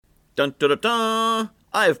Dun, dun, dun, dun.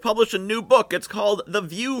 I have published a new book. It's called The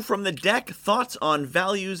View from the Deck, Thoughts on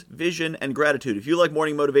Values, Vision, and Gratitude. If you like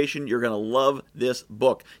morning motivation, you're going to love this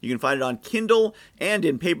book. You can find it on Kindle and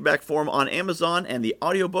in paperback form on Amazon, and the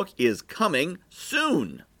audiobook is coming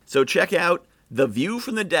soon. So check out The View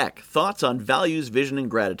from the Deck, Thoughts on Values, Vision, and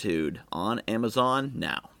Gratitude on Amazon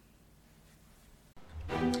now.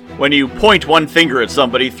 When you point one finger at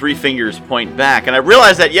somebody, three fingers point back. And I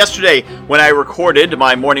realized that yesterday when I recorded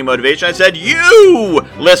my morning motivation, I said, you,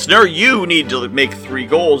 listener, you need to make 3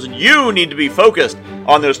 goals, and you need to be focused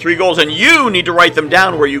on those 3 goals, and you need to write them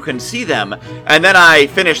down where you can see them. And then I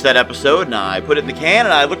finished that episode, and I put it in the can,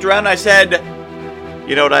 and I looked around, and I said,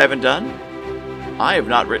 you know what I haven't done? I have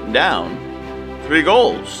not written down 3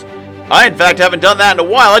 goals. I, in fact, haven't done that in a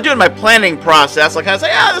while. I do it in my planning process. I kind of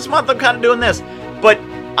say, this month I'm kind of doing this. But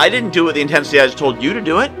I didn't do it with the intensity I just told you to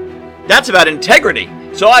do it. That's about integrity.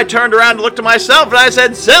 So I turned around and looked at myself and I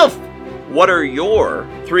said, Self, what are your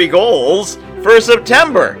 3 goals for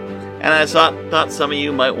September? And I thought some of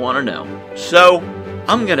you might want to know. So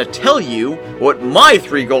I'm going to tell you what my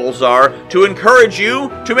 3 goals are to encourage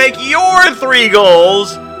you to make your 3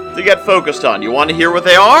 goals to get focused on. You want to hear what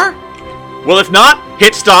they are? Well, if not,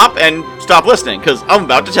 hit stop and stop listening because I'm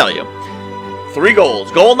about to tell you. 3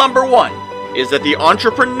 goals. Goal number 1. Is that the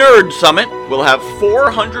Entrepreneur Summit will have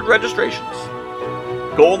 400 registrations.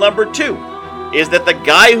 Goal number 2 is that the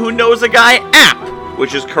Guy Who Knows a Guy app,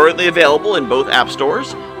 which is currently available in both app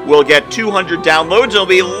stores, will get 200 downloads and will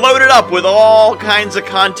be loaded up with all kinds of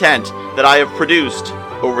content that I have produced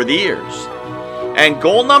over the years. And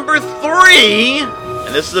goal number 3,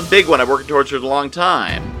 and this is a big one I've worked towards for a long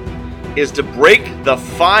time, is to break the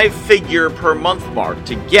 5-figure per month mark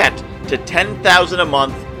to get to $10,000 a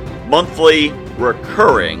month monthly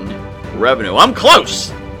recurring revenue. I'm close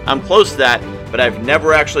to that, but I've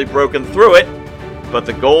never actually broken through it. But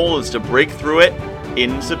the goal is to break through it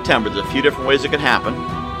in September. There's a few different ways it can happen,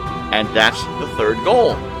 and that's the 3rd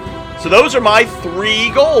goal. So those are my 3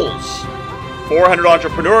 goals. 400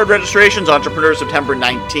 entrepreneur registrations, Entrepreneur September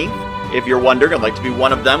 19th. If you're wondering, I'd like to be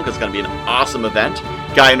one of them because it's going to be an awesome event.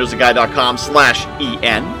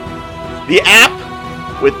 GuyWhoKnowsAGuy.com/EN. The app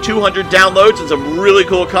with 200 downloads and some really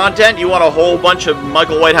cool content. You want a whole bunch of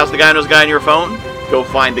Michael Whitehouse, The Guy Who Knows a Guy on your phone? Go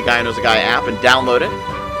find the Guy Who Knows a Guy app and download it.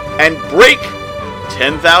 And break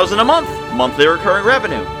 $10,000 a month, monthly recurring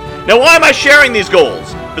revenue. Now, why am I sharing these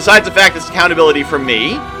goals? Besides the fact it's accountability for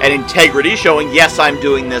me and integrity, showing, yes, I'm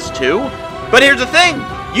doing this too. But here's the thing.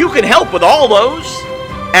 You can help with all those.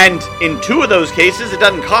 And in 2 of those cases, it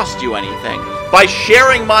doesn't cost you anything. By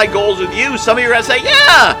sharing my goals with you, some of you are going to say,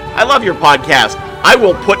 yeah, I love your podcast. I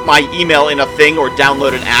will put my email in a thing or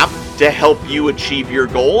download an app to help you achieve your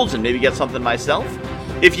goals and maybe get something myself.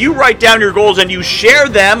 If you write down your goals and you share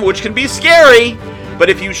them, which can be scary, but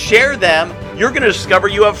if you share them, you're going to discover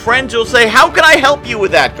you have friends who will say, how can I help you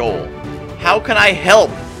with that goal? How can I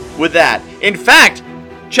help with that? In fact,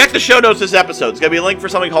 check the show notes this episode. It's going to be a link for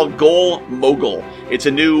something called Goal Mogul. It's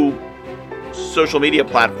a new social media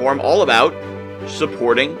platform all about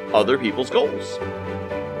supporting other people's goals.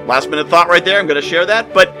 Last minute thought right there, I'm going to share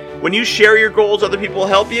that. But when you share your goals, other people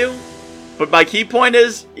help you. But my key point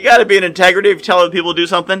is, you got to be in integrity. If you tell other people to do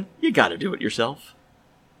something, you got to do it yourself.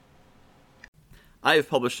 I have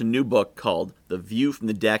published a new book called The View from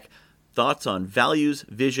the Deck, Thoughts on Values,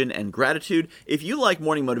 Vision, and Gratitude. If you like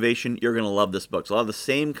morning motivation, you're going to love this book. It's a lot of the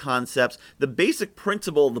same concepts. The basic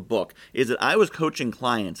principle of the book is that I was coaching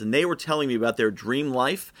clients, and they were telling me about their dream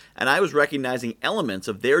life, and I was recognizing elements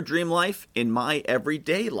of their dream life in my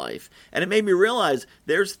everyday life. And it made me realize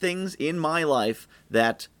there's things in my life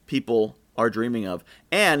that people are dreaming of.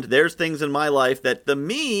 And there's things in my life that the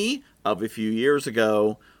me of a few years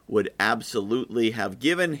ago would absolutely have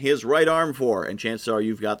given his right arm for, and chances are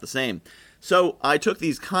you've got the same. So I took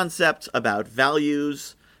these concepts about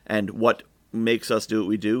values and what makes us do what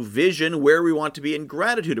we do, vision, where we want to be, and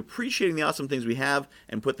gratitude, appreciating the awesome things we have,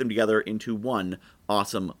 and put them together into one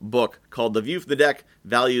awesome book called The View from the Deck,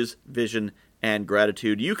 Values, Vision, and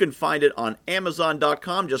Gratitude. You can find it on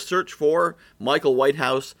Amazon.com. Just search for Michael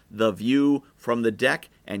Whitehouse, The View from the Deck,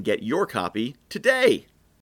 and get your copy today.